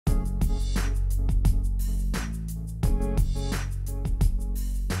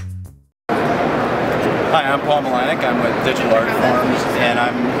Hi, I'm Paul Malinek. I'm with Digital ArtForms, and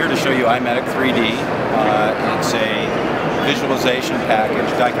I'm here to show you iMedic 3D. It's a visualization package,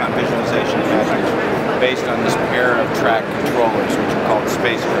 DICOM visualization package, based on this pair of track controllers, which are called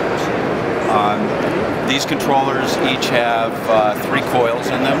space grips. These controllers each have 3 coils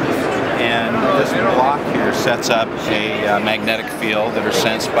in them, and this block here sets up a magnetic field that are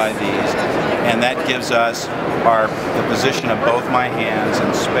sensed by these, and that gives us the position of both my hands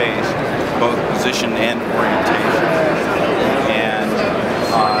in space, both position and orientation. And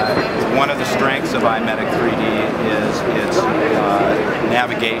one of the strengths of iMedic 3D is its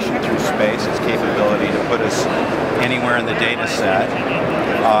navigation through space, its capability to put us anywhere in the data set.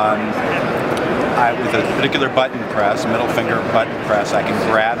 With a particular button press, middle finger button press, I can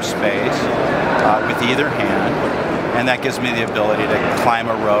grab space with either hand, and that gives me the ability to climb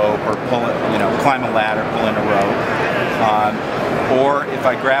a rope or pull it, climb a ladder, pull in a rope. Or if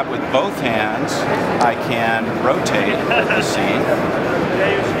I grab with both hands, I can rotate the scene.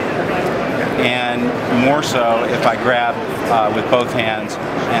 And more so, if I grab with both hands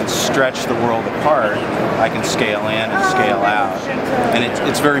and stretch the world apart, I can scale in and scale out. And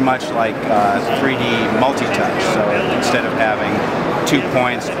it's very much like 3D multi-touch. So instead of having 2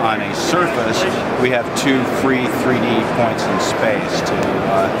 points on a surface, we have 2 free 3D points in space to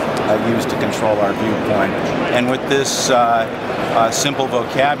use to control our viewpoint. And with this simple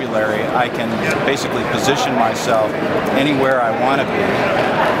vocabulary, I can basically position myself anywhere I want to be.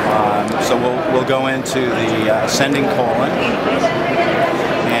 So we'll go into the ascending colon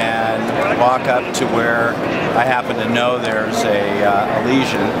and walk up to where I happen to know there's a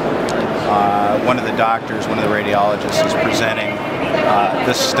lesion. One of the doctors, one of the radiologists, is presenting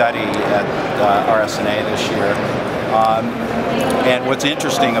this study at RSNA this year. And what's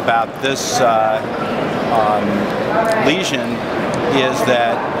interesting about this lesion is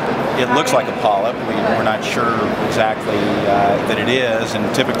that it looks like a polyp. We're not sure exactly that it is,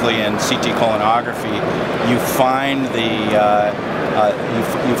 and typically in CT colonography, you find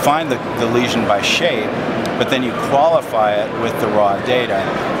the lesion by shape, but then you qualify it with the raw data.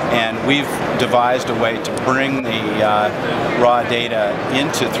 And we've devised a way to bring the raw data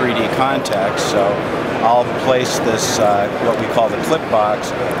into 3D context. So I'll place this, what we call the clip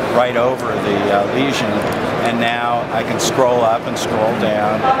box, right over the lesion, and now I can scroll up and scroll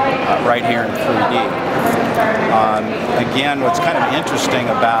down right here in 3D. Again, what's kind of interesting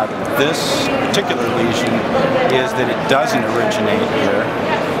about this particular lesion is that it doesn't originate here.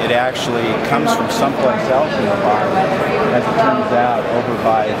 It actually comes from someplace else in the body, as it turns out, over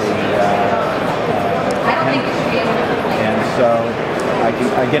by the appendix. And so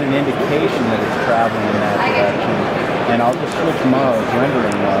I get an indication that it's traveling in that direction. And I'll just switch modes,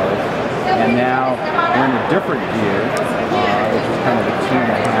 rendering mode. And now we're in a different view, which is kind of a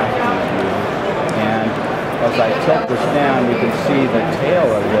 2.5D view. And as I tilt this down, you can see the tail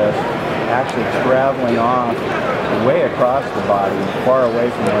of this actually traveling off way across the body, far away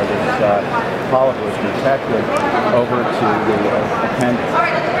from where this polyp was detected, over to the appendix.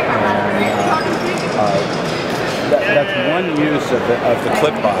 And that's one use of the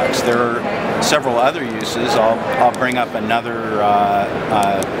clip box. There are several other uses. I'll bring up another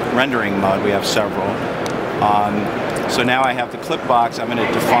rendering mode. We have several. So now I have the clip box. I'm going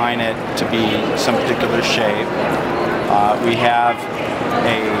to define it to be some particular shape. We have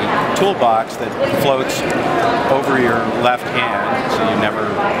a toolbox that floats over your left hand, so you never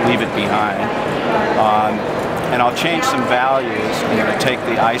leave it behind. And I'll change some values. I'm going to take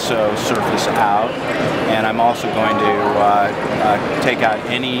the ISO surface out, and I'm also going to take out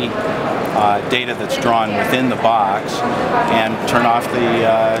any data that's drawn within the box and turn off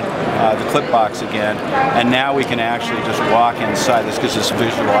the clip box again. And now we can actually just walk inside. This gives us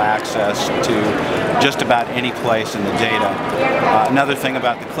visual access to just about any place in the data. Another thing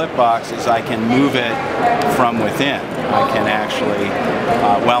about the clip box is I can move it from within. I can actually,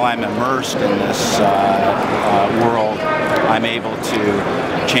 while I'm immersed in this world, I'm able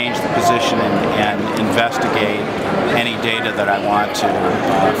to change the position and investigate any data that I want to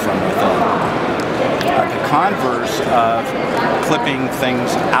from within. The converse of clipping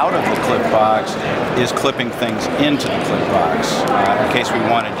things out of the clip box is clipping things into the clip box in case we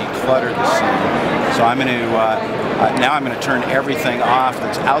want to declutter the scene. So I'm going to now I'm going to turn everything off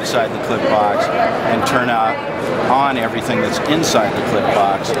that's outside the clip box and turn on everything that's inside the clip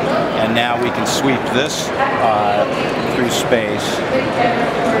box. And now we can sweep this through space.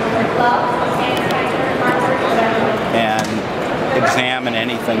 And examine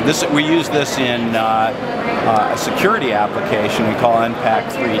anything. We use this in a security application we call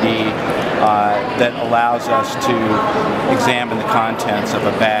Unpack 3D that allows us to examine the contents of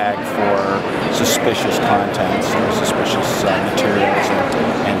a bag for suspicious contents or suspicious materials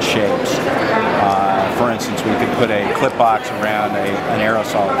and shapes. For instance, we could put a clip box around an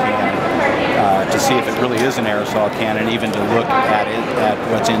aerosol can to see if it really is an aerosol can, and even to look at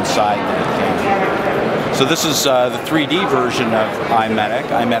what's inside that can. So this is the 3D version of iMedic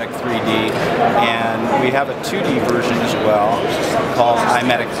 3D, and we have a 2D version as well called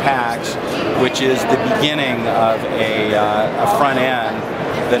iMedic Packs, which is the beginning of a front end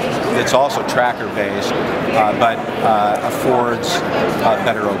that's also tracker-based, but affords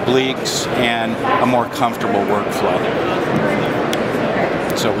better obliques and a more comfortable workflow.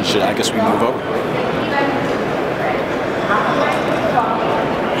 So I guess we move over.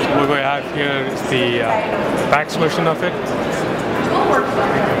 What we have here is the PAX version of it.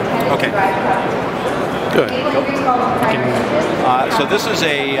 Okay. Good. So this is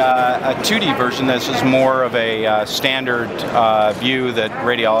a 2D version. This is more of a standard view that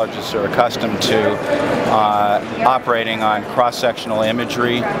radiologists are accustomed to, operating on cross-sectional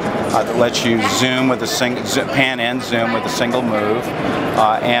imagery that lets you zoom with a pan and zoom with a single move,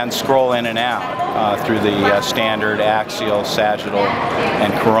 and scroll in and out through the standard axial, sagittal,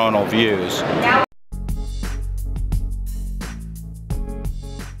 and coronal views.